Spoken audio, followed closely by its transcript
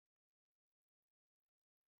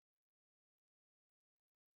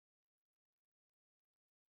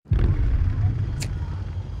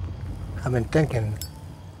I've been thinking,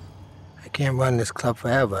 I can't run this club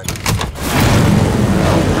forever.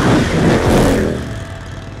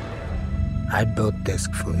 I built this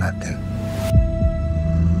from nothing.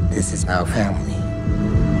 This is our family.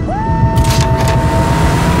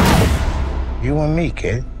 You and me,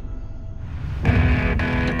 kid.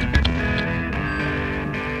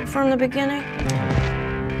 From the beginning?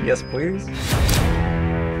 Yes, please.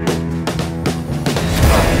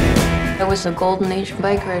 That was the golden age of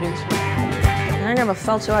Bikeriders. And I never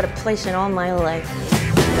felt so out of place in all my life.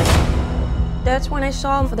 That's when I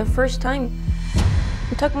saw him for the first time.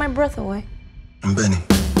 It took my breath away. I'm Benny.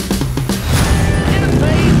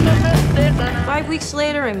 5 weeks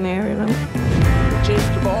later, I married him.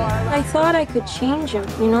 I thought I could change him,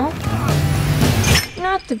 you know?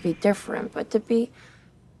 Not to be different, but to be,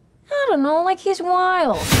 I don't know, like he's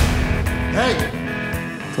wild. Hey!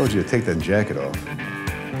 I told you to take that jacket off.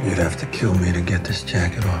 You'd have to kill me to get this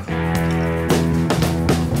jacket off.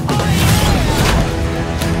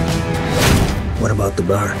 What about the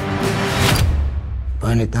bar?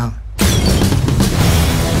 Burn it down.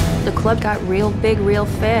 The club got real big real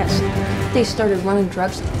fast. They started running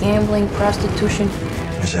drugs, gambling, prostitution.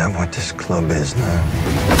 Is that what this club is now?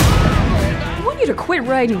 I want you to quit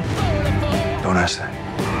writing. Don't ask that.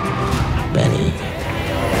 Benny.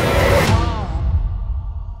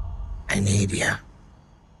 I need you.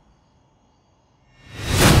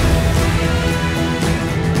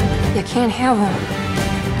 You can't have him.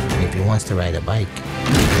 If he wants to ride a bike,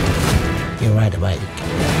 he'll ride a bike.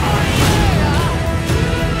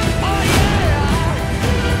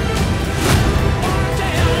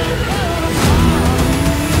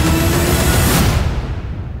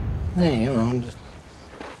 Hey, you know,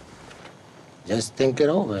 just think it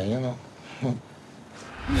over, you know.